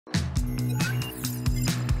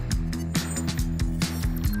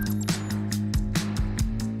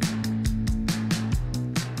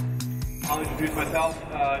I'll introduce myself,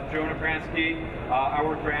 Jonah Pransky. I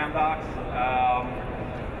work for Amdocs.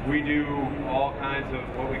 We do all kinds of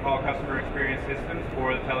what we call customer experience systems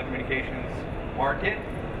for the telecommunications market.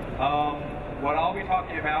 What I'll be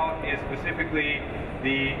talking about is specifically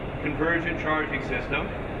the Convergent Charging system.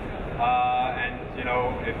 And you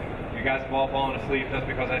know, if you guys have all fallen asleep just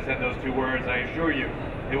because I said those two words, I assure you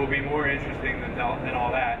it will be more interesting than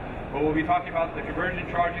all that. But we'll be talking about the Convergent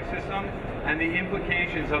Charging system and the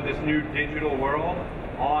implications of this new digital world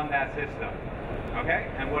on that system. Okay?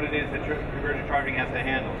 And what it is that Convergent Charging has to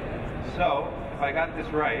handle. So, if I got this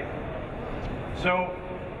right, so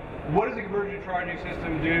what does a Convergent Charging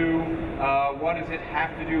system do? What does it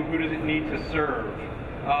have to do? Who does it need to serve?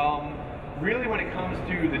 Really, when it comes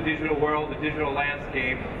to the digital world, the digital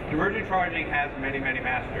landscape, Convergent Charging has many, many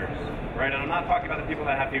masters, right? And I'm not talking about the people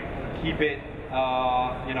that have to keep it,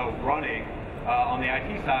 you know, running on the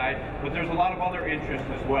IT side, but there's a lot of other interests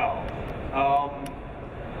as well.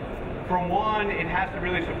 For one, it has to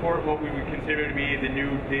really support what we would consider to be the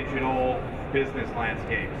new digital business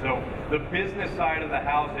landscape. So the business side of the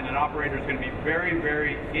house and an operator is going to be very,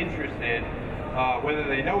 very interested, whether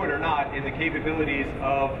they know it or not, in the capabilities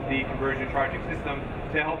of the Convergent Charging system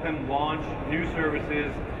to help them launch new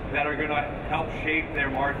services that are going to help shape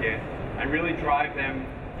their market and really drive them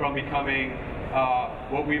from becoming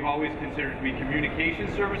what we've always considered to be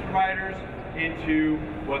communication service providers into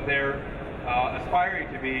what they're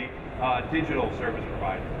aspiring to be digital service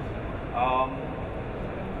providers.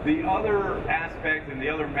 The other aspect and the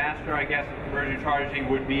other master, I guess, of Convergent Charging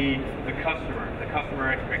would be the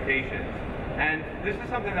customer expectations. And this is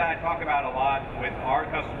something that I talk about a lot with our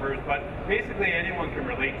customers, but basically anyone can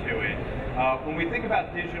relate to it. When we think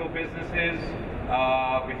about digital businesses,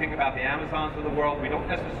 we think about the Amazons of the world, we don't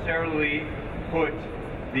necessarily put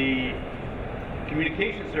the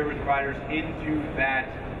communication service providers into that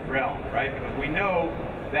realm, right? Because we know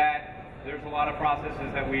that there's a lot of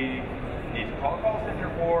processes that we need to call a call center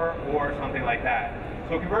for or something like that.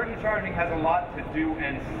 So Convergent Charging has a lot to do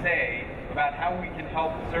and say about how we can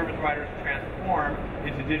help service providers transform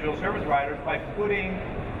into digital service providers by putting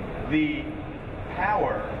the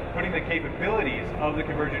power, putting the capabilities of the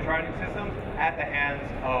Convergent Charging systems at the hands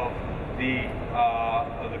of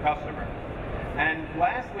the customer. And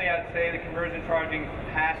lastly, I'd say the Convergent Charging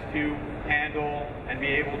has to handle and be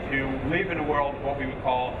able to live in a world of what we would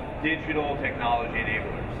call digital technology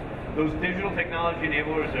enablers. Those digital technology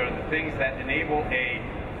enablers are the things that enable a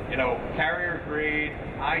carrier-grade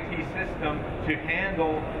IT system to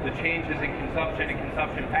handle the changes in consumption and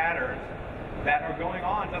consumption patterns that are going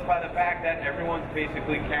on just by the fact that everyone's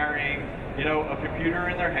basically carrying, a computer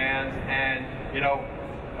in their hands and,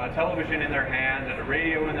 a television in their hands and a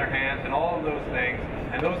radio in their hands and all of those things.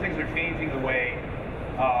 And those things are changing the way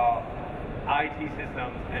IT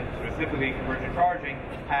systems, and specifically Convergent Charging,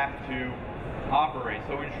 have to operate.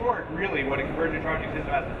 So in short, really, what a Convergent Charging system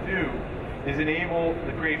has to do is enable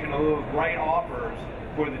the creation of those right offers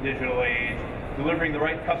for the digital age, delivering the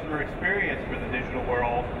right customer experience for the digital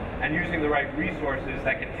world, and using the right resources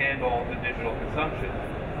that can handle the digital consumption.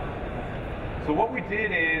 So what we did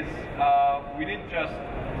is, we didn't just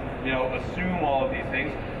assume all of these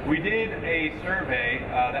things. We did a survey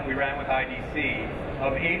that we ran with IDC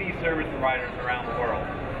of 80 service providers around the world.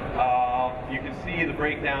 You can see the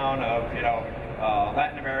breakdown of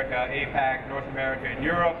Latin America, APAC, North America, and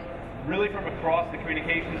Europe, really from across the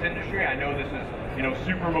communications industry. I know this is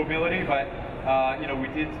super mobility, but we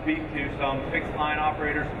did speak to some fixed line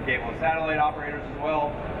operators, some cable and satellite operators as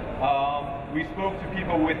well. We spoke to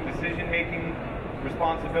people with decision-making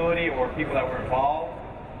responsibility or people that were involved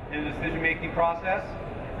in the decision-making process,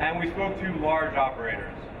 and we spoke to large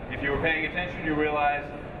operators. If you were paying attention, you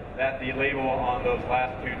realized that the label on those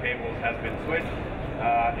last two tables has been switched.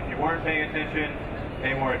 If you weren't paying attention,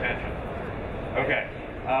 pay more attention. Okay,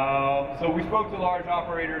 so we spoke to large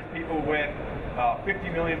operators, people with 50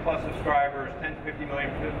 million plus subscribers, 10 to 50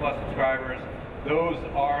 million plus subscribers. Those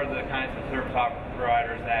are the kinds of service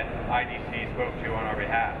providers that IDC spoke to on our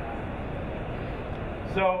behalf.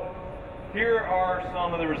 So here are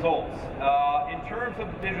some of the results. In terms of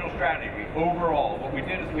the digital strategy, overall, what we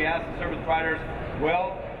did is we asked the service providers,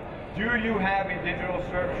 well, do you have a digital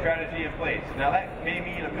service strategy in place? Now that may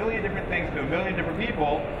mean a million different things to a million different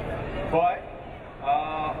people, but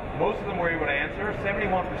most of them were able to answer.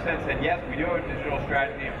 71% said yes, we do have a digital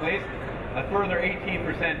strategy in place. A further 18%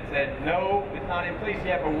 said no, it's not in place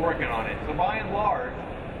yet, but we're working on it. So by and large,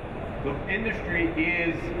 the industry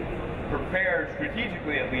is prepared,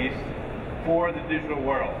 strategically at least, for the digital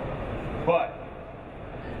world. But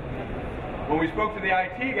when we spoke to the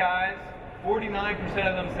IT guys, 49%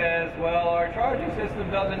 of them says, well, our charging system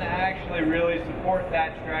doesn't actually really support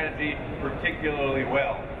that strategy particularly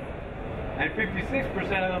well. And 56%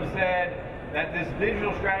 of them said that this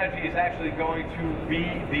digital strategy is actually going to be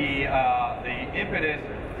the impetus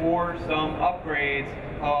for some upgrades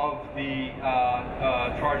of the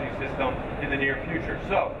charging system in the near future.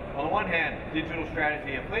 So, on the one hand, digital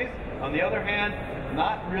strategy in place. On the other hand,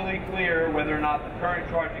 not really clear whether or not the current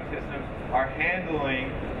charging systems are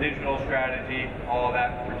handling digital strategy all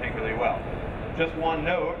that particularly well. Just one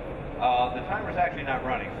note, the timer's actually not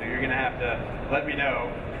running, so you're going to have to let me know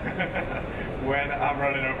when I'm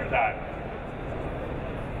running over time.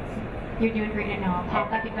 You're doing great now. I'll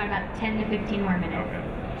pop up. You've got about 10 to 15 more minutes.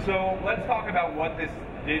 Okay. So let's talk about what this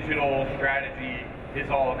digital strategy is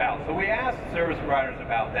all about. So we asked service providers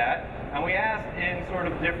about that, and we asked in sort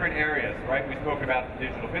of different areas, right? We spoke about the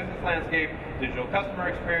digital business landscape, digital customer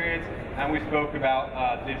experience, and we spoke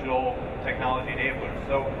about digital technology enablers.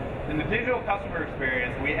 So in the digital customer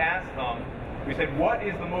experience, we asked them, we said, what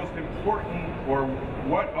is the most important, or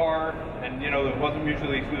what are, and it wasn't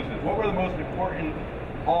mutually exclusive, what were the most important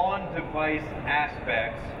on-device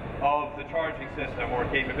aspects of the charging system or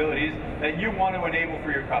capabilities that you want to enable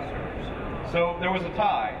for your customers? So there was a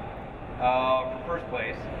tie for first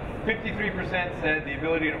place. 53% said the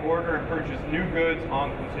ability to order and purchase new goods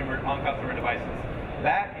on customer devices.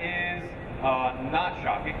 That is not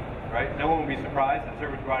shocking, right? No one will be surprised that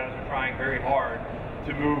service providers are trying very hard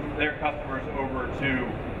to move their customers over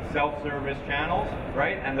to self-service channels,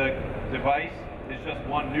 right? And the device is just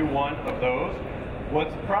one new one of those.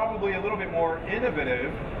 What's probably a little bit more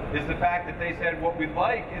innovative is the fact that they said what we'd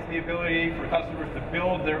like is the ability for customers to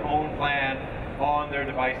build their own plan on their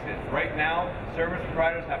devices. Right now, service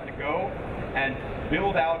providers have to go and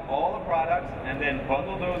build out all the products and then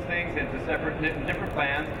bundle those things into separate, different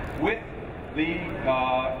plans with the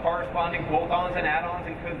corresponding bolt-ons and add-ons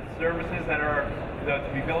and services that are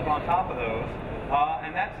to be built on top of those.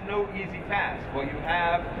 And that's no easy task. What you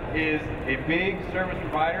have is a big service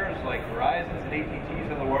providers like Verizon's and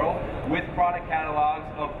AT&T's of the world with product catalogs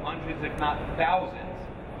of hundreds, if not thousands,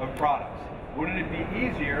 of products. Wouldn't it be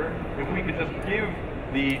easier if we could just give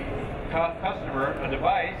the customer a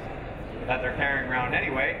device that they're carrying around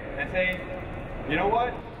anyway and say, you know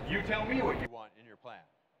what, you tell me what you want in your plan.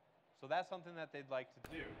 So that's something that they'd like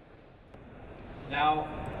to do. Now,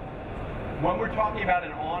 when we're talking about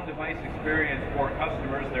an on-device experience for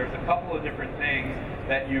customers, there's a couple of different things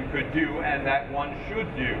that you could do and that one should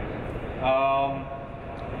do.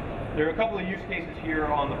 There are a couple of use cases here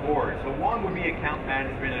on the board. So one would be account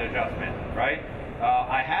management and adjustment, right?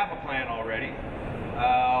 I have a plan already,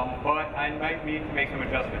 but I might need to make some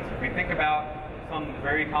adjustments. If we think about some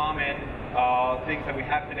very common things that we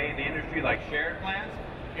have today in the industry, like shared plans,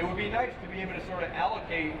 it would be nice to be able to sort of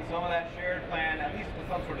allocate some of that shared plan, at least with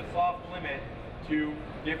some sort of soft limit, to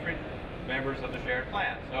different members of the shared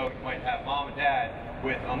plan. So you might have mom and dad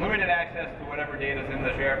with unlimited access to whatever data is in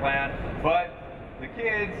the shared plan, but the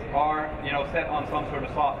kids are, set on some sort of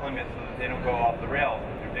soft limit so that they don't go off the rails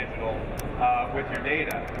with your digital, with your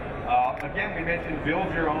data. Again, we mentioned build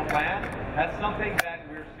your own plan. That's something that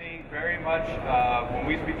we're seeing very much when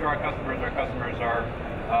we speak to our customers. Our customers are,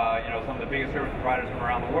 some of the biggest service providers from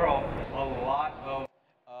around the world. A lot of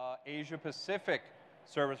Asia Pacific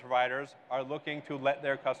service providers are looking to let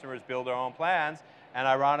their customers build their own plans. And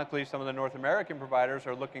ironically, some of the North American providers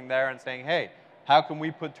are looking there and saying, hey, how can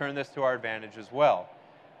we turn this to our advantage as well?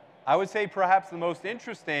 I would say perhaps the most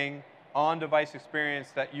interesting on-device experience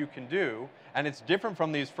that you can do, and it's different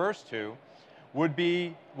from these first two, would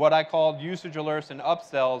be what I called usage alerts and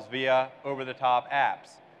upsells via over-the-top apps,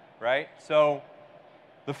 right? So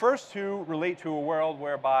the first two relate to a world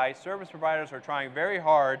whereby service providers are trying very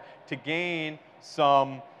hard to gain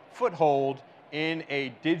some foothold in a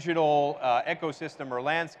digital ecosystem or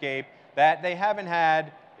landscape that they haven't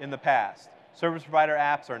had in the past. Service provider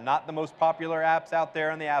apps are not the most popular apps out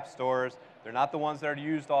there in the app stores. They're not the ones that are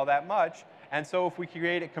used all that much. And so if we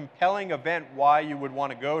create a compelling event why you would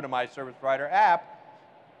want to go to my service provider app,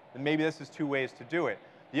 then maybe this is two ways to do it.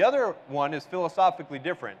 The other one is philosophically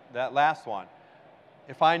different, that last one.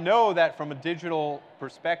 If I know that from a digital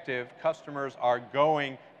perspective, customers are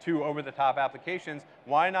going to over-the-top applications,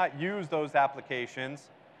 why not use those applications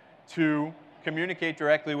to communicate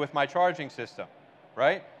directly with my charging system,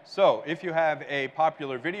 right? So if you have a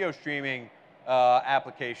popular video streaming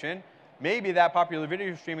application, maybe that popular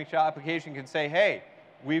video streaming application can say, hey,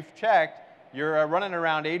 we've checked, you're running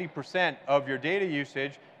around 80% of your data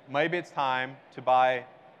usage. Maybe it's time to buy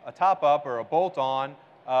a top-up or a bolt-on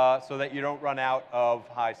so that you don't run out of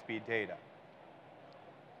high-speed data.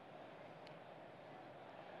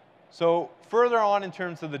 So further on in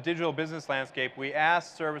terms of the digital business landscape, we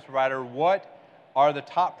asked service provider, what are the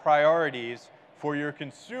top priorities for your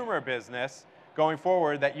consumer business going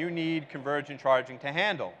forward that you need convergent charging to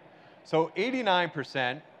handle? So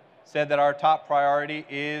 89% said that our top priority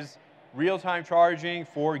is real-time charging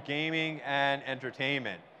for gaming and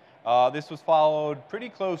entertainment. This was followed pretty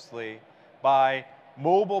closely by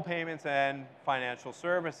mobile payments and financial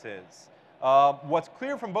services. What's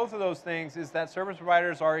clear from both of those things is that service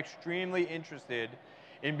providers are extremely interested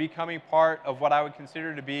in becoming part of what I would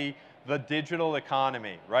consider to be the digital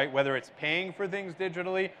economy, right? Whether it's paying for things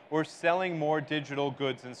digitally or selling more digital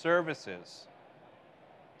goods and services.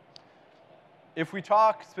 If we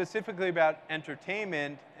talk specifically about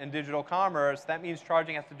entertainment and digital commerce, that means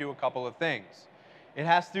charging has to do a couple of things. It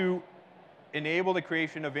has to enable the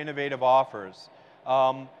creation of innovative offers.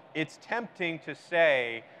 It's tempting to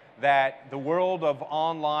say that the world of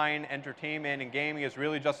online entertainment and gaming is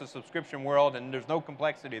really just a subscription world and there's no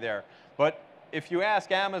complexity there. But if you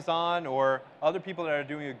ask Amazon or other people that are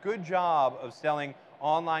doing a good job of selling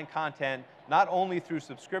online content, not only through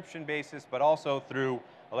subscription basis, but also through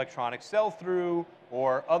electronic sell-through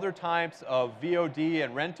or other types of VOD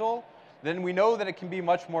and rental, then we know that it can be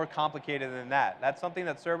much more complicated than that. That's something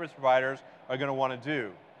that service providers are going to want to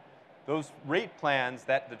do. Those rate plans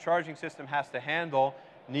that the charging system has to handle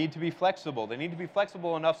need to be flexible. They need to be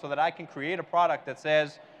flexible enough so that I can create a product that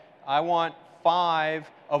says, I want 5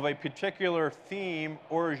 of a particular theme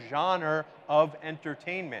or genre of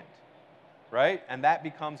entertainment, right? And that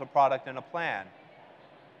becomes a product and a plan.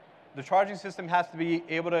 The charging system has to be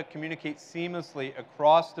able to communicate seamlessly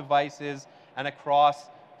across devices and across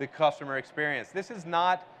the customer experience. This is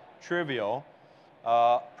not trivial,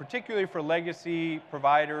 particularly for legacy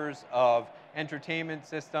providers of entertainment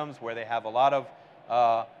systems where they have a lot of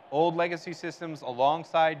old legacy systems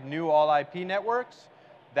alongside new all-IP networks.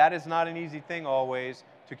 That is not an easy thing always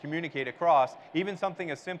to communicate across. Even something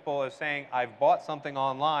as simple as saying, I've bought something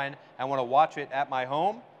online and want to watch it at my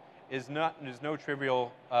home is no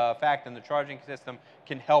trivial fact, and the charging system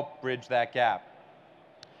can help bridge that gap.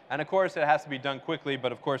 And of course, it has to be done quickly,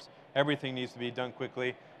 but of course, everything needs to be done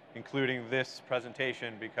quickly, including this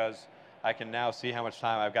presentation, because I can now see how much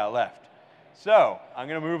time I've got left. So I'm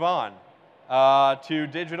going to move on to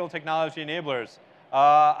digital technology enablers.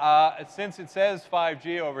 Since it says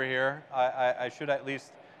 5G over here, I should at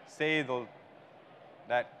least say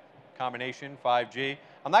that combination, 5G.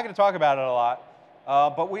 I'm not going to talk about it a lot.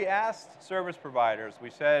 But we asked service providers, we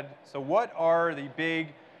said, so what are the big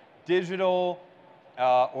digital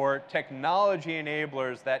or technology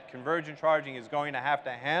enablers that convergent charging is going to have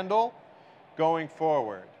to handle going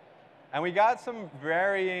forward? And we got some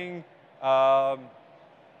varying,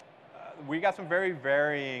 very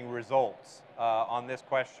varying results on this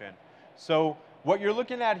question. So what you're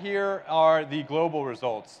looking at here are the global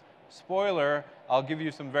results. Spoiler, I'll give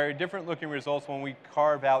you some very different looking results when we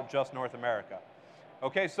carve out just North America.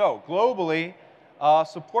 Okay, so globally,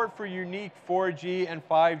 support for unique 4G and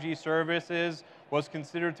 5G services was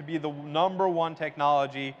considered to be the #1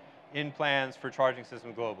 technology in plans for charging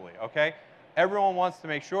systems globally, okay? Everyone wants to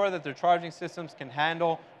make sure that their charging systems can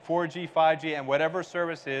handle 4G, 5G, and whatever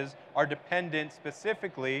services are dependent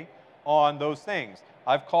specifically on those things.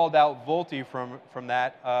 I've called out VoLTE from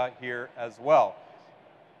that here as well.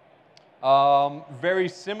 Very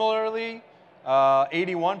similarly,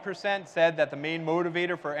 81% said that the main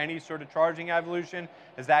motivator for any sort of charging evolution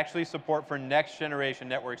is actually support for next generation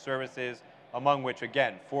network services, among which,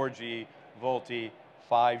 again, 4G, VoLTE,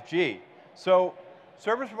 5G. So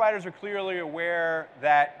service providers are clearly aware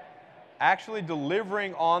that actually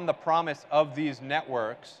delivering on the promise of these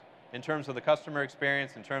networks in terms of the customer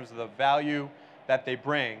experience, in terms of the value that they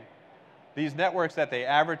bring, these networks that they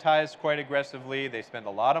advertise quite aggressively, they spend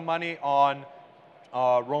a lot of money on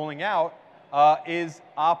rolling out, is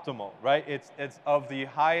optimal, right? It's of the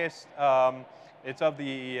highest, it's of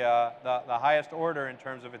the highest order in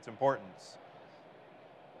terms of its importance.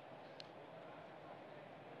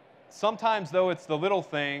 Sometimes, though, it's the little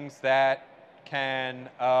things that can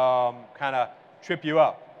kind of trip you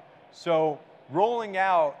up. So rolling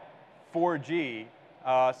out 4G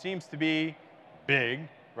seems to be big,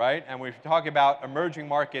 right? And we're talking about emerging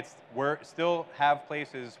markets, we still have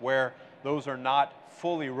places where those are not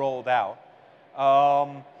fully rolled out.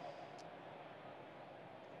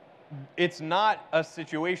 It's not a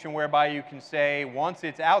situation whereby you can say, once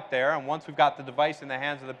it's out there and once we've got the device in the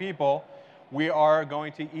hands of the people, we are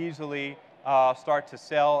going to easily start to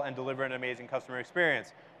sell and deliver an amazing customer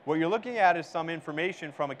experience. What you're looking at is some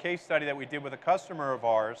information from a case study that we did with a customer of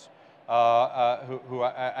ours, who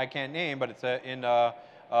I can't name, but it's in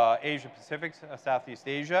Asia Pacific, Southeast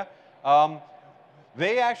Asia.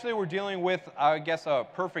 They actually were dealing with, I guess, a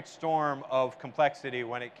perfect storm of complexity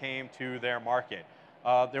when it came to their market.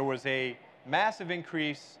 There was a massive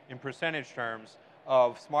increase in percentage terms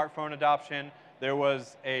of smartphone adoption. There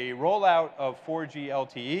was a rollout of 4G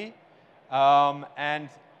LTE and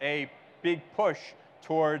a big push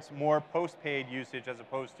towards more postpaid usage as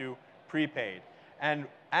opposed to prepaid. And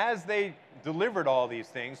as they delivered all these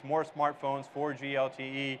things, more smartphones, 4G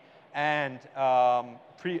LTE, and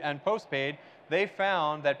postpaid, they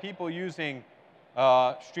found that people using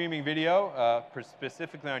streaming video,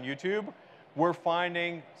 specifically on YouTube, were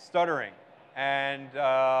finding stuttering and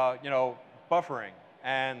buffering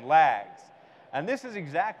and lags. And this is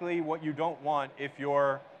exactly what you don't want if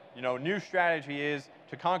your new strategy is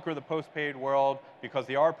to conquer the postpaid world, because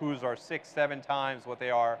the ARPUs are 6-7 times what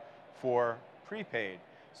they are for prepaid.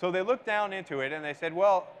 So they looked down into it and they said,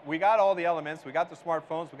 well, we got all the elements, we got the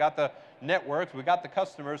smartphones, we got the networks, we got the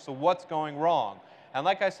customers, so what's going wrong? And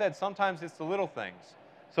like I said, sometimes it's the little things.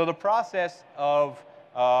 So the process of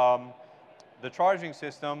the charging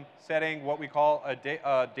system setting what we call a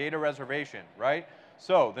data reservation, right?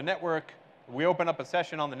 So the network, we open up a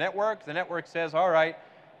session on the network says, all right,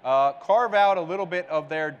 carve out a little bit of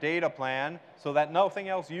their data plan so that nothing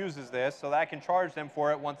else uses this, so that I can charge them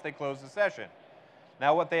for it once they close the session.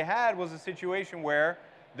 Now what they had was a situation where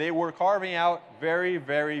they were carving out very,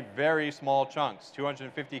 very, very small chunks,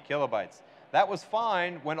 250 kilobytes. That was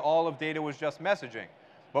fine when all of data was just messaging.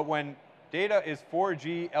 But when data is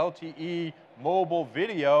 4G, LTE, mobile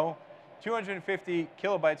video, 250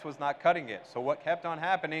 kilobytes was not cutting it. So what kept on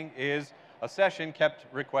happening is a session kept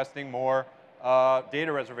requesting more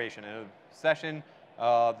data reservation. And a session,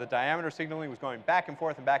 the diameter signaling was going back and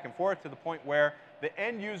forth to the point where the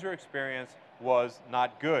end user experience was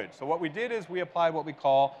not good. So what we did is we applied what we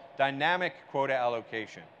call dynamic quota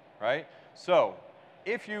allocation, right? So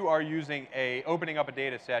if you are opening up a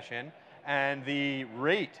data session and the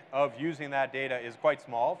rate of using that data is quite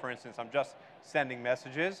small, for instance, I'm just sending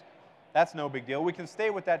messages, that's no big deal. We can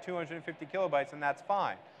stay with that 250 kilobytes and that's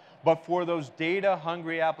fine. But for those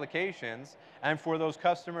data-hungry applications and for those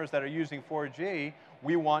customers that are using 4G,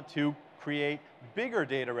 we want to create bigger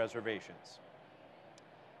data reservations.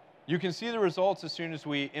 You can see the results as soon as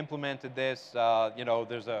we implemented this.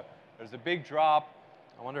 There's a big drop.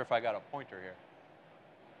 I wonder if I got a pointer here.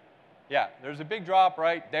 Yeah, there's a big drop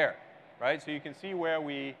right there, right? So you can see where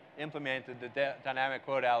we implemented the dynamic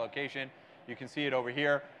quota allocation. You can see it over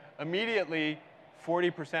here. Immediately,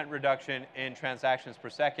 40% reduction in transactions per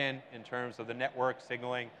second in terms of the network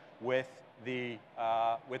signaling with the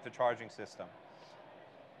charging system.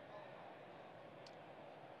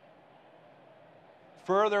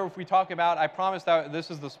 Further, if we talk about, I promised that this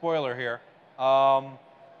is the spoiler here.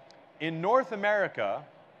 In North America,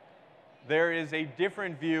 there is a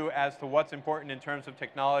different view as to what's important in terms of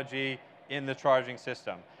technology in the charging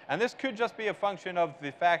system. And this could just be a function of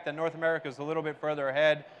the fact that North America is a little bit further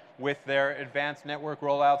ahead with their advanced network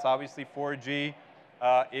rollouts. Obviously, 4G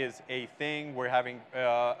is a thing. We're having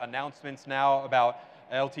announcements now about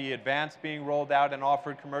LTE Advanced being rolled out and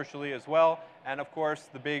offered commercially as well. And of course,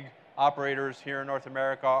 the big operators here in North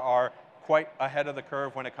America are quite ahead of the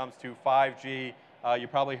curve when it comes to 5G. You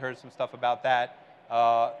probably heard some stuff about that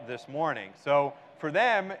this morning. So for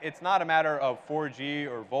them, it's not a matter of 4G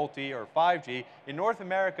or VoLTE or 5G. In North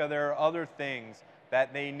America, there are other things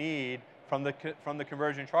that they need from the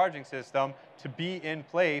convergent charging system to be in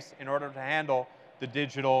place in order to handle the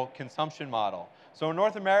digital consumption model. So in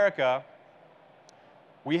North America,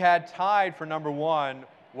 we had tied for #1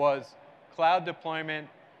 was cloud deployment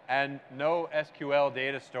and no SQL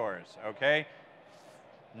data stores, okay?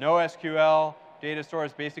 No SQL data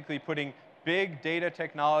stores, basically putting big data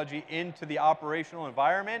technology into the operational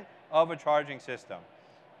environment of a charging system.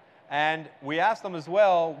 And we asked them as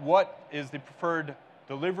well, what is the preferred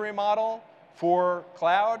delivery model for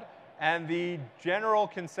cloud? And the general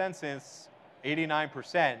consensus,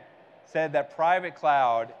 89%, said that private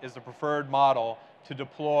cloud is the preferred model to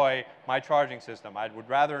deploy my charging system. I would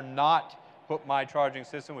rather not put my charging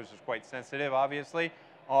system, which is quite sensitive, obviously,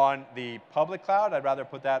 on the public cloud. I'd rather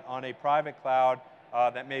put that on a private cloud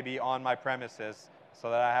that may be on my premises so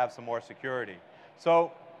that I have some more security.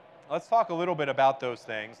 So let's talk a little bit about those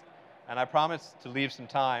things. And I promise to leave some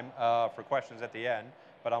time for questions at the end,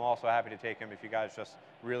 but I'm also happy to take them if you guys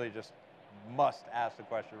really must ask the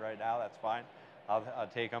question right now. That's fine. I'll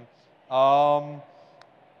take them.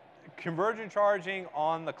 Convergent charging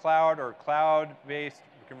on the cloud or cloud-based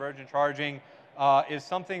convergent charging is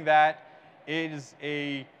something that is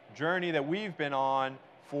a journey that we've been on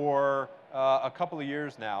for a couple of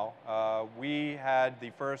years now. We had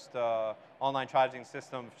the first online charging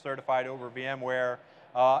system certified over VMware,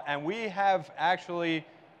 and we have actually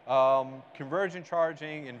convergent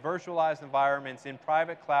charging in virtualized environments in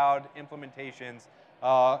private cloud implementations,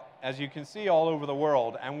 as you can see, all over the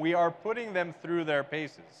world, and we are putting them through their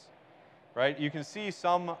paces, right? You can see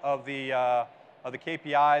some of the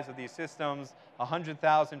KPIs of these systems: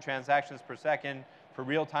 100,000 transactions per second for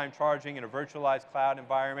real-time charging in a virtualized cloud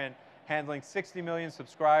environment, handling 60 million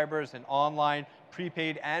subscribers in online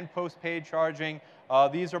prepaid and postpaid charging.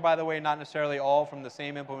 These are, by the way, not necessarily all from the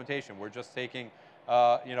same implementation. We're just taking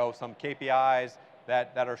some KPIs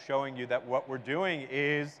that are showing you that what we're doing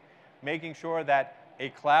is making sure that a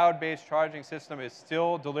cloud-based charging system is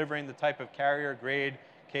still delivering the type of carrier-grade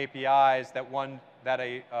KPIs that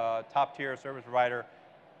a top-tier service provider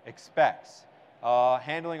expects.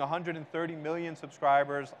 Handling 130 million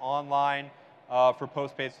subscribers online for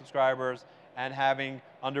postpaid subscribers, and having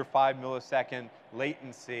under 5 millisecond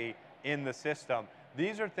latency in the system.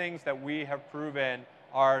 These are things that we have proven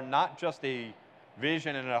are not just a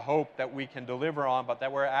vision and a hope that we can deliver on, but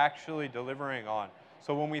that we're actually delivering on.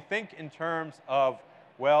 So when we think in terms of,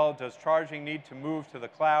 well, does charging need to move to the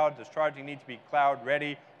cloud? Does charging need to be cloud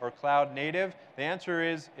ready or cloud native? The answer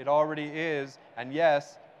is it already is, and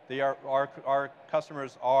yes, our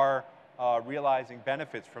customers are realizing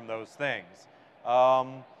benefits from those things.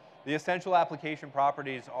 The essential application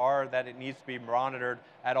properties are that it needs to be monitored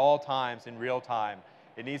at all times in real time.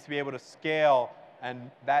 It needs to be able to scale,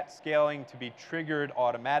 and that scaling to be triggered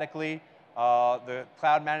automatically. The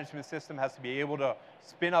cloud management system has to be able to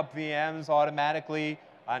spin up VMs automatically,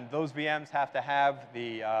 and those VMs have to have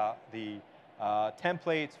the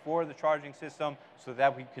templates for the charging system so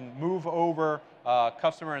that we can move over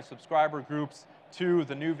customer and subscriber groups to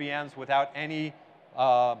the new VMs without any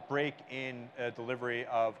break in delivery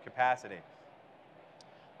of capacity.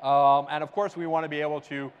 And of course, we want to be able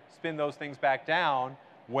to spin those things back down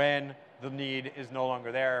when the need is no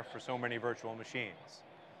longer there for so many virtual machines.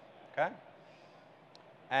 Okay?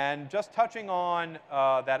 And just touching on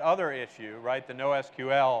that other issue, right, the no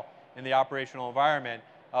SQL in the operational environment,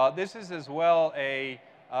 this is as well a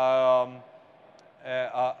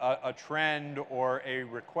trend or a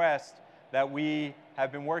request that we have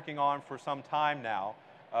been working on for some time now.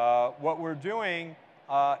 What we're doing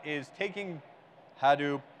is taking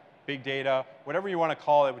Hadoop, big data, whatever you want to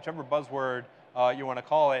call it, whichever buzzword you want to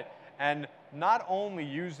call it, and not only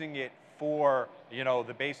using it for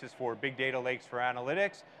the basis for big data lakes for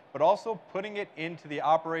analytics, but also putting it into the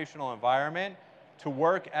operational environment to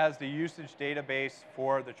work as the usage database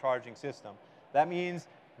for the charging system. That means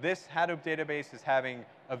this Hadoop database is having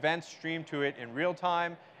events streamed to it in real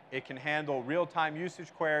time. It can handle real-time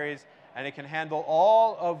usage queries, and it can handle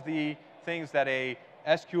all of the things that a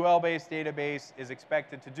SQL-based database is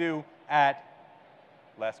expected to do at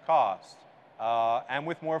less cost, and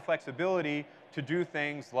with more flexibility to do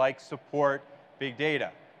things like support big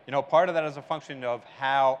data. Part of that is a function of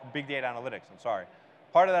how, big data analytics, I'm sorry.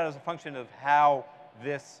 Part of that is a function of how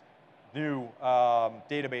this new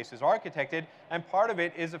database is architected, and part of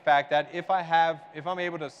it is the fact that if I'm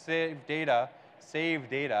able to save data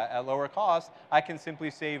at lower cost, I can simply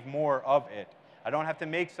save more of it. I don't have to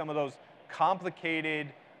make some of those complicated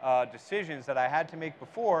decisions that I had to make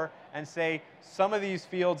before and say, some of these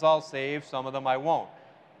fields I'll save, some of them I won't.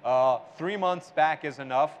 3 months back is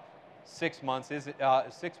enough. 6 months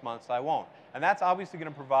I won't. And that's obviously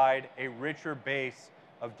going to provide a richer base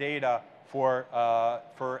of data for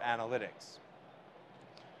analytics.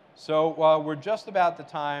 So we're just about the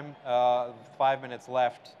time, 5 minutes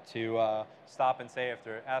left to stop and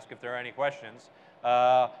ask if there are any questions.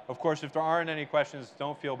 Of course, if there aren't any questions,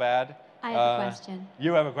 don't feel bad. I have a question.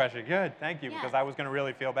 You have a question. Good, thank you, Yeah. because I was going to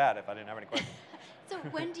really feel bad if I didn't have any questions. So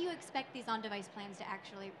when do you expect these on-device plans to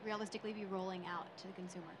actually realistically be rolling out to the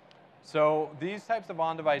consumer? So these types of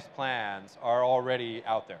on-device plans are already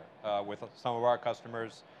out there with some of our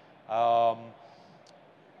customers.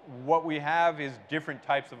 What we have is different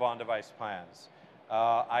types of on-device plans.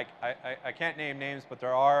 I can't name names, but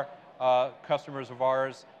there are customers of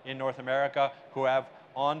ours in North America who have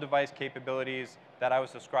on-device capabilities that I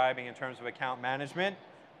was describing in terms of account management,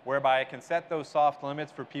 whereby I can set those soft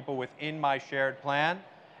limits for people within my shared plan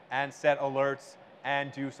and set alerts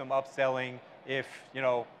and do some upselling if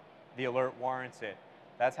the alert warrants it.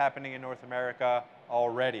 That's happening in North America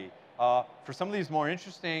already. For some of these more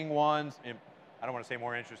interesting ones, I don't want to say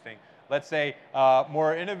more interesting, let's say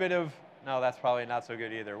more innovative, no, that's probably not so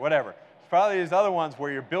good either, whatever. It's probably these other ones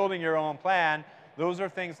where you're building your own plan. Those are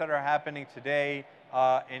things that are happening today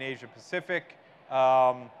in Asia Pacific.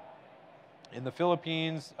 In the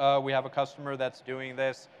Philippines, we have a customer that's doing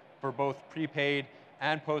this for both prepaid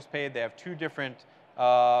and postpaid. They have two different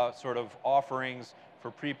sort of offerings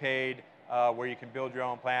for prepaid, where you can build your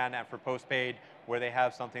own plan, and for postpaid, where they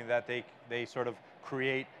have something that they sort of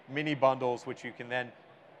create mini bundles, which you can then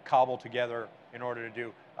cobble together in order to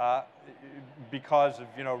do. Because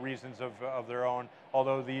of reasons of their own,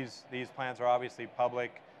 although these plans are obviously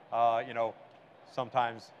public,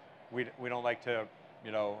 sometimes we don't like to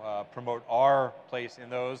promote our place in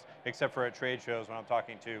those, except for at trade shows when I'm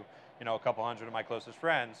talking to a couple hundred of my closest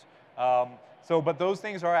friends. But those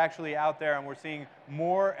things are actually out there, and we're seeing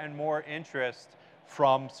more and more interest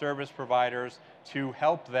from service providers to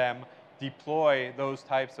help them deploy those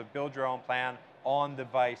types of build your own plan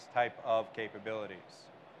on-device type of capabilities.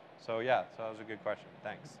 So yeah, so that was a good question.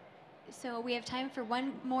 Thanks. So we have time for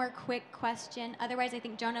one more quick question. Otherwise, I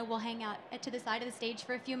think Jonah will hang out to the side of the stage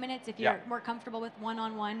for a few minutes if you're more comfortable with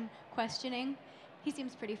one-on-one questioning. He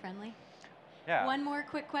seems pretty friendly. Yeah. One more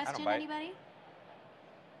quick question, anybody?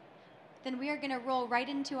 Then we are going to roll right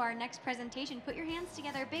into our next presentation. Put your hands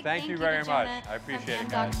together. Big thank you very to Jonah much. I appreciate from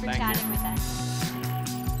it, guys. Amdocs for Thank chatting you. with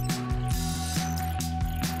us.